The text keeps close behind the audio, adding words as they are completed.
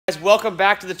welcome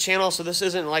back to the channel. So this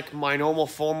isn't like my normal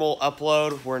formal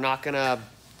upload. We're not gonna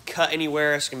cut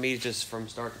anywhere. It's gonna be just from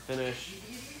start to finish.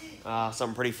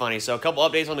 Something pretty funny. So a couple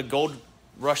updates on the Gold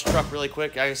Rush truck really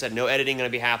quick. Like I said, no editing gonna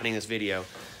be happening in this video.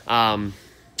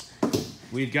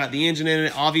 We've got the engine in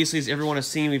it. Obviously, as everyone has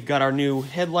seen, we've got our new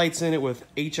headlights in it with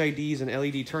HIDs and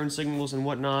LED turn signals and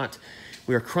whatnot.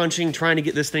 We are crunching, trying to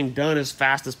get this thing done as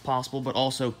fast as possible, but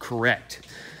also correct.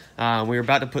 We're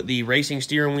about to put the racing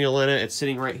steering wheel in it. It's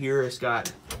sitting right here. It's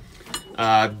got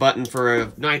a button for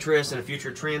a nitrous and a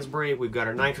future trans brake. We've got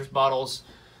our nitrous bottles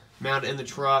mounted in the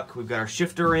truck. We've got our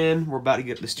shifter in. We're about to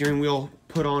get the steering wheel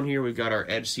put on here. We've got our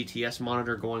Edge CTS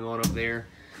monitor going on up there.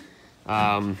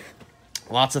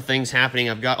 Lots of things happening.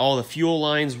 I've got all the fuel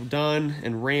lines done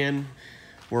and ran.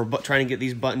 We're trying to get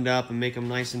these buttoned up and make them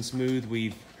nice and smooth.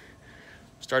 We've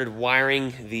started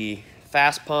wiring the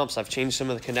fast pumps. I've changed some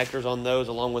of the connectors on those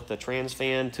along with the trans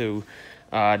fan to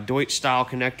Deutsch style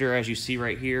connector, as you see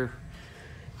right here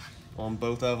on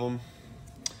both of them.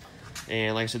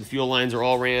 And like I said, the fuel lines are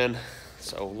all ran.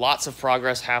 So lots of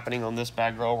progress happening on this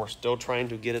bag roll. We're still trying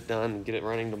to get it done and get it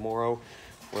running tomorrow.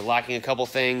 We're lacking a couple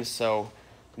things, so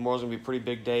tomorrow's gonna be a pretty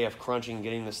big day of crunching and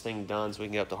getting this thing done so we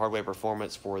can get up to hardware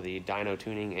performance for the dyno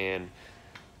tuning, and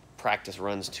practice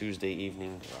runs Tuesday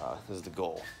evening is the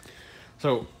goal.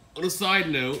 So on a side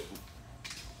note,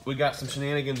 we got some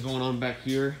shenanigans going on back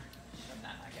here.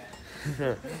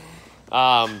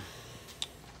 Got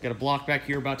a block back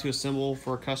here about to assemble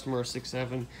for a customer, a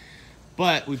 6.7.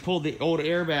 But we pulled the old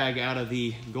airbag out of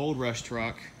the Gold Rush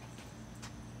truck,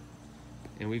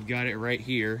 and we've got it right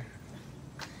here.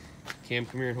 Cam,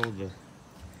 come here and hold the...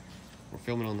 We're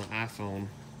filming on the iPhone.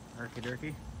 Herky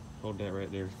jerky. Hold that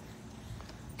right there.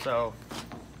 So,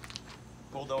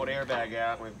 pulled the old airbag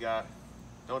out, and we've got...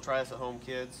 Don't try this at home,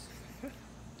 kids.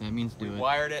 That means do it. We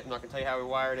wired it. I'm not going to tell you how we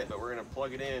wired it, but we're going to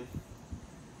plug it in.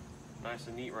 Nice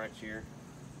and neat right here.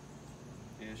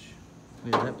 Ish.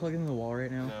 Wait, is that plugged into the wall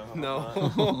right now? No.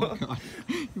 Oh, God.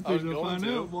 You're I was gonna going find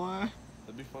to. out, boy.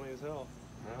 That'd be funny as hell.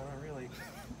 No, not really.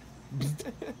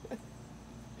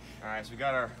 Alright, so we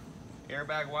got our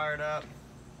airbag wired up.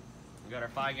 We got our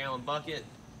 5-gallon bucket.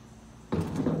 We're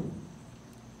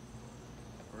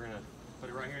going to put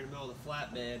it right here in the middle of the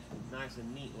flatbed, nice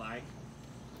and neat like.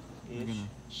 We're gonna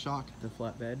shock the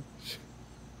flatbed.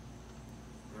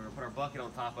 We're going to put our bucket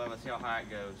on top of it, see how high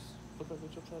it goes. Put that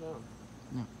bitch upside down.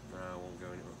 No. No, it won't go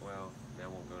anywhere. Well,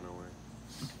 that won't go nowhere.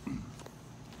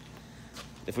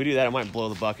 If we do that, it might blow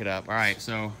the bucket up. All right,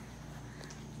 so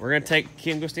we're going to take...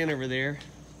 Kim, go stand over there.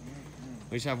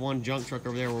 We just have one junk truck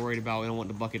over there we're worried about. We don't want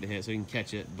the bucket to hit so we can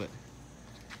catch it, but...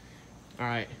 All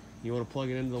right, you want to plug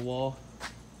it into the wall?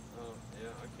 Oh, yeah,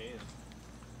 I can.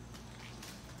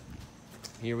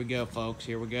 Here we go, folks.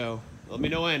 Here we go. Let me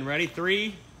know when. Ready?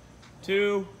 3,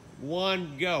 2,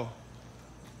 1, go.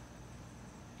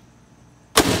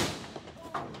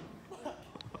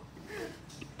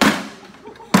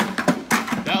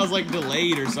 That was like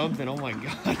delayed or something. Oh my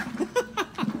God.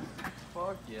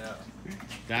 Fuck yeah.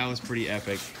 That was pretty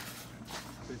epic.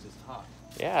 It's just hot.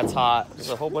 Yeah, it's hot. There's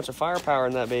a whole bunch of firepower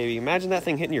in that baby. Imagine that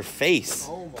thing hitting your face.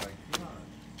 Oh my God.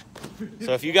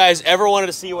 So if you guys ever wanted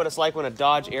to see what it's like when a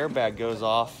Dodge airbag goes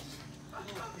off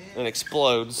and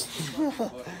explodes,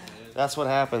 that's what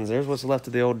happens. There's what's left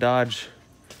of the old Dodge.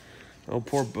 Oh,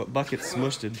 poor bucket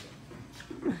smushed it.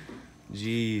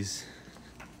 Jeez.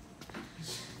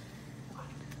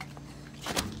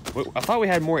 I thought we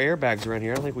had more airbags around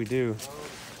here. I don't think we do.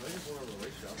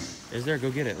 Is there? Go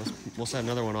get it. We'll set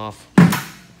another one off.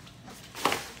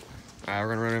 Alright, we're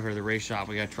gonna run over to the race shop.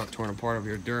 We got a truck torn apart over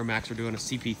here. Duramax, we're doing a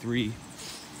CP3.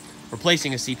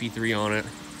 Replacing a CP3 on it.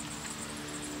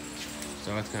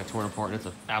 So that's kind of torn apart, and it's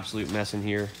an absolute mess in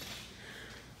here.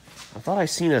 I thought I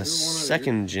seen a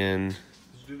second gen.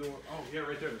 Did you do the one? Oh, yeah,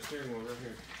 right there. The steering wheel right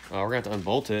here. Oh, we're gonna have to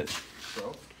unbolt it.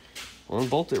 So? We'll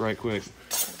unbolt it right quick.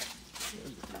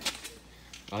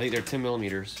 I think they're 10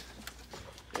 millimeters.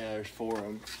 Yeah, there's 4 of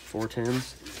them. 4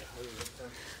 10s.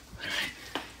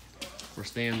 We're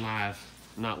staying live.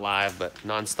 Not live, but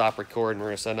non-stop recording. We're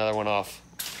gonna set another one off.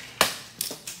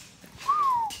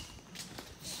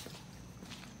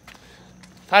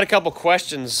 I've had a couple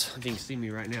questions. If you can see me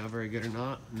right now, very good or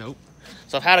not. Nope.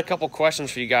 So I've had a couple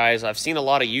questions for you guys. I've seen a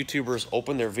lot of YouTubers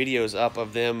open their videos up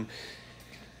of them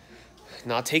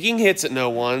not taking hits at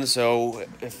no one. So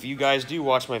if you guys do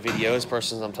watch my videos,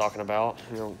 persons I'm talking about,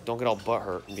 you know, don't get all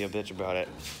butthurt and be a bitch about it.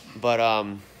 But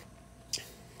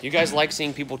you guys like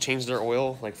seeing people change their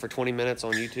oil like for 20 minutes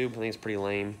on YouTube? I think it's pretty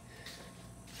lame.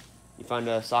 You find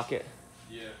a socket?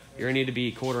 Yeah. You're gonna need to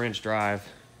be 1/4 inch drive.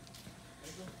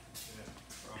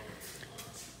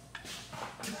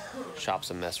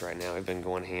 Shop's a mess right now. We've been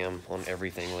going ham on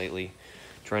everything lately,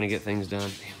 trying to get things done. Damn,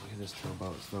 look at this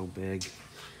towboat, it's so big.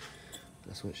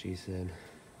 That's what she said.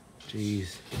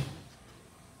 Jeez.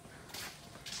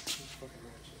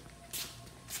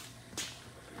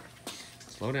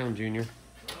 Slow down, Junior.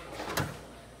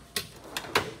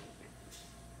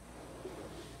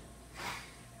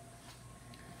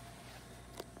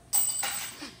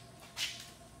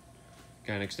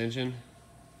 Got an extension?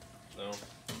 No.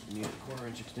 You need a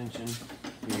 1/4-inch extension.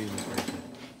 You're using this right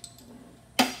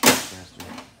there. Faster.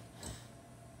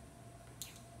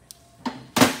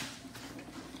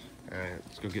 Alright,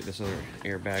 let's go get this other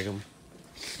airbag.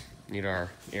 Need our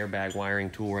airbag wiring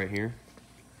tool right here.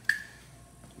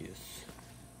 Yes.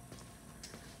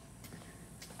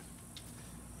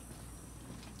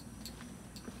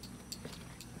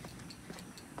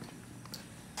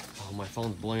 Oh, my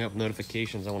phone's blowing up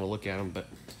notifications. I want to look at them, but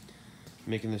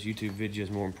making this YouTube video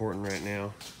is more important right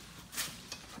now.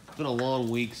 It's been a long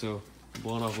week, so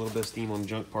blowing off a little bit of steam on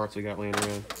junk parts we got laying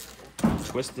around.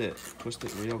 Twist it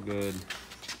real good.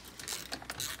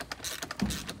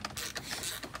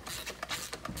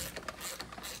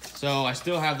 So I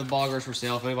still have the boggers for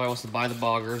sale. If anybody wants to buy the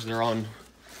boggers, they're on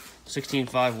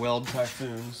 16.5 Weld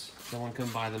Typhoons. Someone come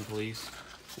buy them, please.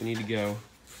 We need to go.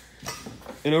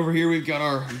 And over here we've got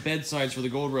our bedsides for the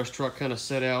Gold Rush truck kind of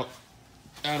set out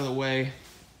of the way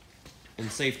in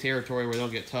safe territory where they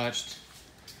don't get touched,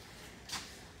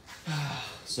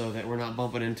 so that we're not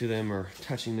bumping into them or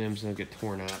touching them so they don't get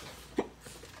torn up.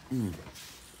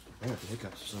 I have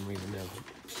hiccups for some reason now.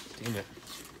 Damn it.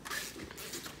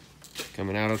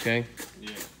 Coming out okay? Yeah.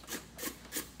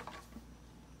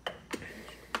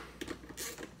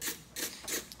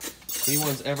 If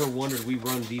anyone's ever wondered, we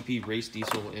run VP race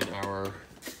diesel in our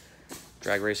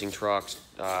drag racing trucks,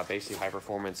 basically high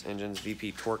performance engines,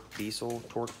 VP torque diesel,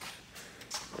 I don't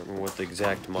remember what the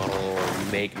exact model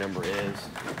or make number is.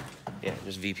 Yeah,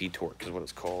 just VP torque is what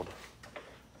it's called.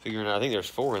 Figuring out, I think there's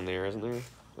 4 in there, isn't there?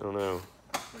 I don't know.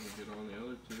 I can get on the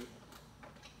other 2.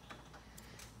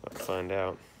 I'll find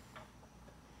out.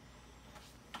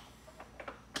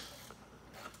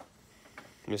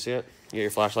 Let me see it. You got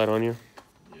your flashlight on you?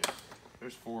 Yeah.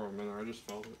 There's 4 of them in there. I just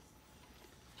felt it.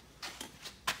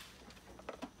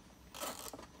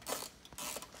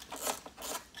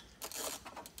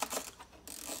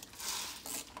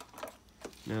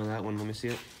 No, that one. Let me see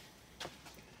it.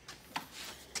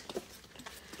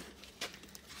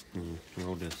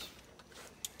 Hold this.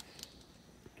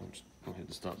 Don't hit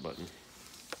the stop button.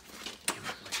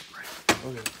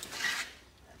 Okay.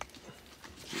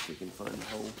 See if we can find the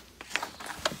hole.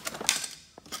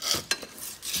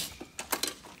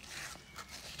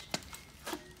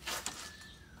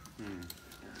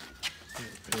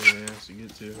 Pain in the ass to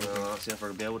get to. Well, I'll see if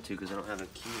I'll be able to because I don't have a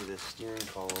key to this steering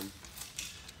column.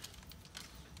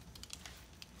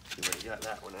 We already got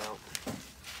that one out.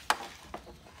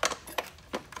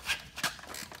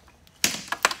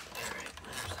 Alright,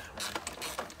 there's that one.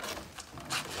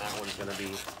 That one's gonna be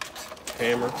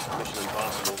Hammer. Mission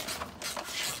Impossible.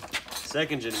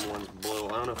 Second gen ones blow. I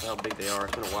don't know how big they are.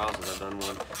 It's been a while since I've done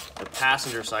one. The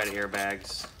passenger side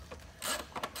airbags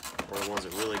are the ones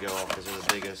that really go off because they're the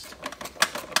biggest.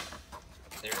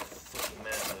 They're fucking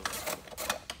massive.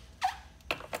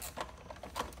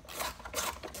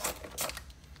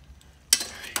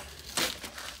 Alright.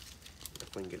 If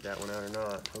we can get that one out or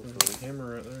not, There's hopefully. a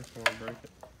hammer right there if you want to break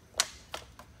it.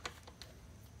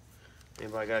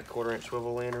 Anybody got a 1/4-inch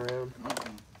swivel laying around?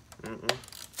 Mm-mm.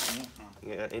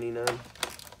 You got any none?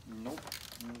 Nope.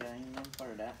 Ain't got any none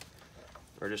for that.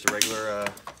 Or just a regular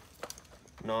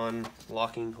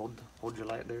non-locking? Hold your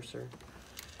light there, sir.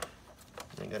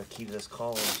 I got a key to this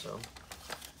column, so.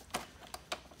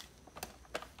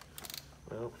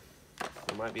 Well,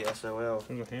 there might be SOL.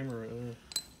 There's a hammer right there.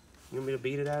 You want me to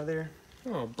beat it out of there?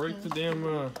 Oh, break the damn,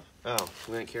 Oh,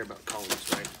 we don't care about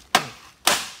columns, right?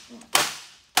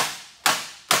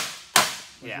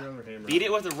 where's Yeah. your other hammer? Beat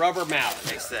it with a rubber mallet,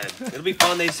 they said. It'll be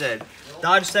fun, they said.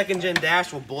 Dodge second gen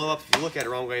dash will blow up if you look at it the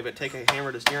wrong way, but take a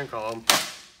hammer to the steering column.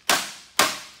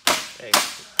 Hey,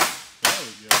 There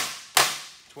we go.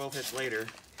 12 hits later.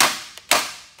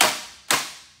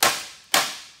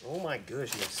 Oh my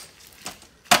goodness.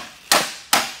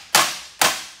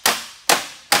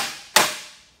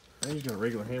 I think he's got a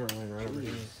regular hammer laying right over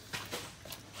here.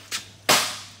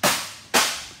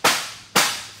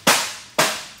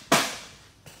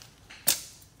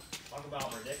 Talk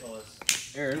about ridiculous.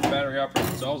 Here, this battery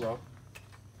operated Sawzall.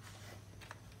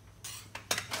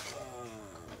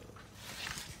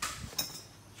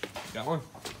 Got one?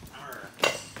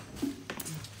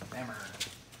 Hammer.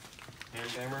 Hand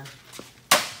hammer.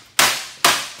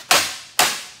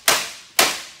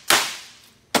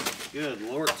 Good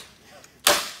Lord.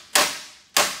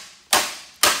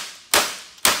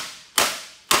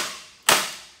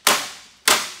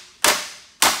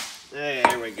 Hey,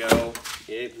 there we go.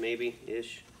 Yeah,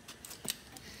 maybe-ish.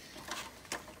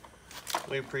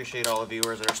 We appreciate all the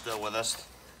viewers that are still with us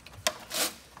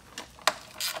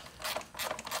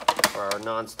for our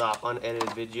non-stop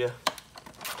unedited video.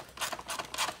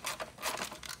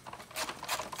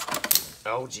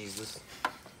 Oh, Jesus.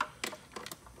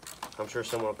 I'm sure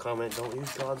someone will comment, don't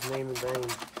use God's name in vain.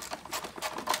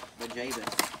 The Jabin.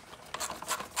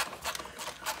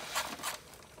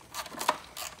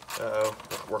 Uh-oh,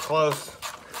 we're close.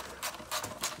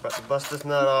 About to bust this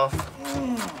nut off.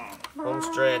 Home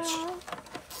stretch.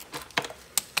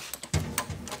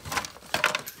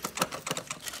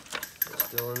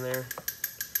 Still in there.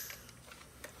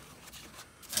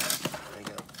 There you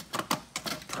go.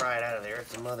 Pry it out of there.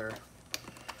 It's another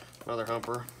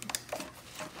humper.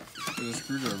 There's a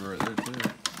screwdriver right there too.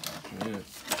 Yeah.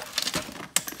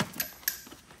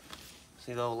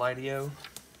 See the old Lightio?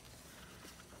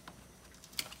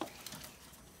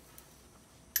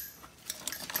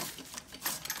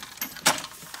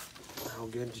 Oh,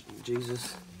 good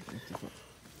Jesus.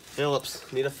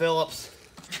 Phillips. Need a Phillips.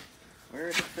 Where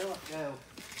did Philip go?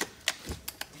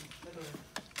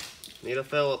 Need a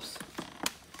Phillips.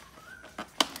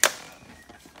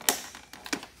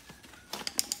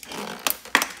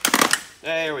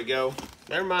 There we go.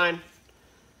 Never mind.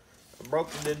 I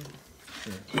broke the...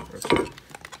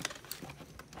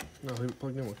 No, leave it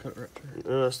plugged in. We'll cut it right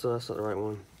there. No, that's not the right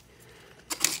one.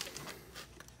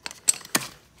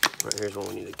 Right here's what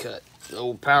we need to cut. The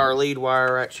old power lead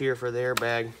wire right here for the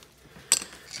airbag.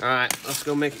 All right, let's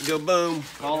go make it go boom.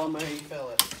 Follow me.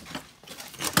 Philip.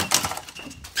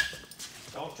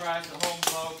 Don't try it at home,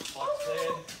 folks. Like I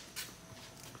said,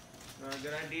 not a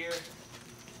good idea.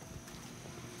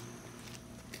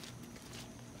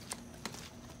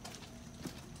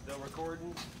 Still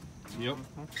recording? Yep.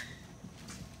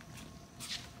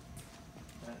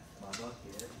 That's my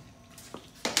bucket.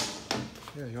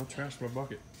 Yeah, y'all trashed my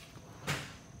bucket.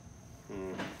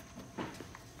 You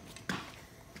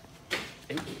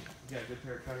got a good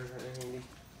pair of cutters right there, handy?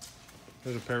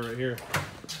 There's a pair right here.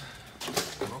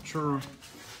 Not sure.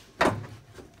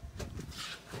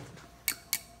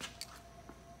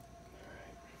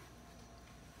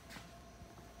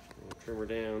 Trim her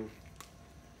down.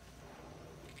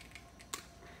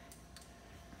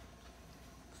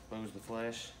 Expose the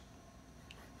flesh.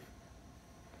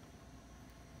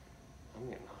 I'm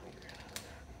getting hungry out of that.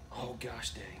 Oh gosh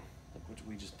dang. Look what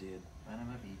we just did. Bottom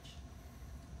of each.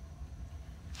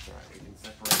 Alright, we can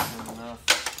separate them enough.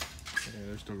 Yeah,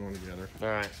 they're still going together.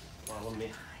 Alright, follow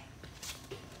me.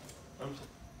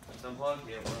 It's unplugged?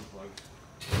 Yeah, we're unplugged.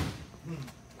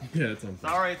 Yeah, it's on.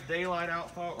 Sorry, it's daylight out,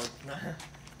 folks.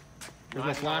 Where's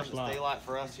my flashlight? It's daylight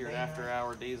for us here at After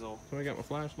Hour Diesel. So I got my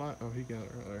flashlight. Oh, he got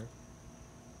it right there.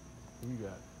 You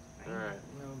got it. Alright.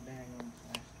 No daggone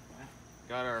flashlight.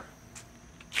 Got our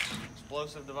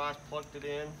explosive device, plugged it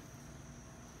in.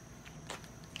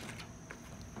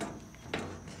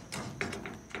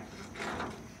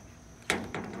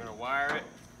 We're gonna wire it.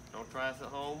 Don't try this at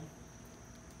home.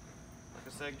 Like I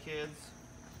said, kids.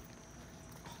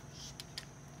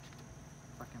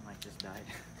 Fucking light just died.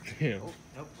 Damn. Oh,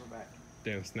 nope, we're back.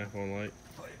 Damn snap-on light.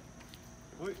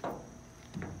 Wait.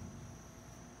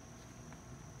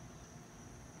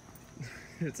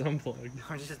 It's unplugged.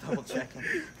 I'm just double checking.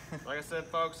 Like I said,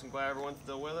 folks, I'm glad everyone's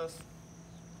still with us.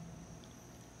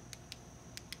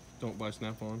 Don't buy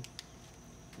snap-on.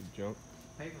 You junk.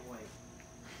 Paperweight.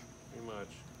 Pretty much.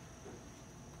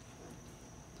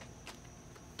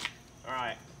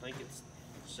 Alright, I think it's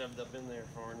shoved up in there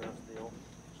far enough still.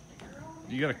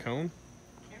 You got a cone?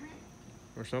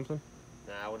 Or something?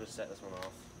 Nah, we'll just set this one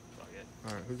off. Fuck it.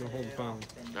 Alright, who's gonna hold the phone?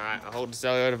 Alright, I'll hold the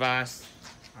cellular device.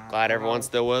 Glad everyone's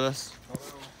still with us.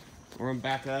 We're gonna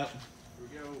back up. Here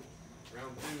we go.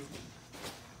 Round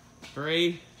 2.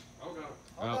 3. Hold on.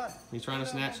 Oh, he's trying to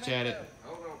snatch chat it.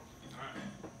 Hold on.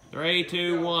 3,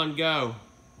 2, 1, go.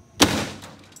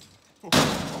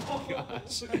 Oh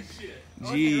gosh.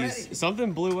 Jeez.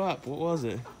 Something blew up. What was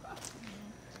it?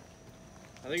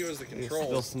 I think it was the It's controls.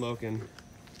 still smoking.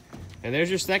 And there's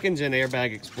your second gen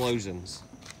airbag explosions.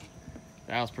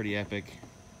 That was pretty epic.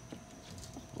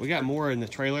 We got more in the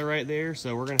trailer right there,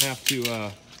 so we're gonna have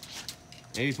to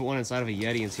maybe put one inside of a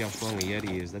Yeti and see how strong a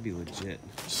Yeti is. That'd be legit.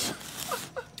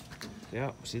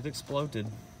 Yeah, see, it exploded.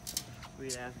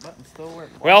 Sweet ass button still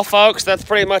working. Well, folks, that's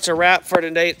pretty much a wrap for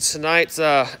tonight's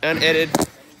unedited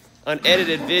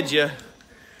video.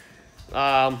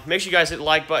 Make sure you guys hit the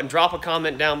like button, drop a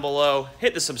comment down below,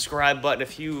 hit the subscribe button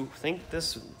if you think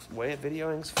this way of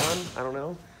videoing is fun. I don't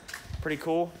know. Pretty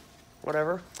cool.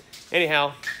 Whatever.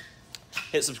 Anyhow,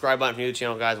 hit subscribe button if you're new to the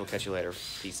channel, guys. We'll catch you later.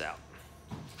 Peace out.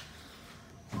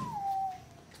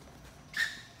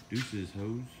 Deuces,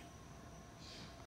 hoes.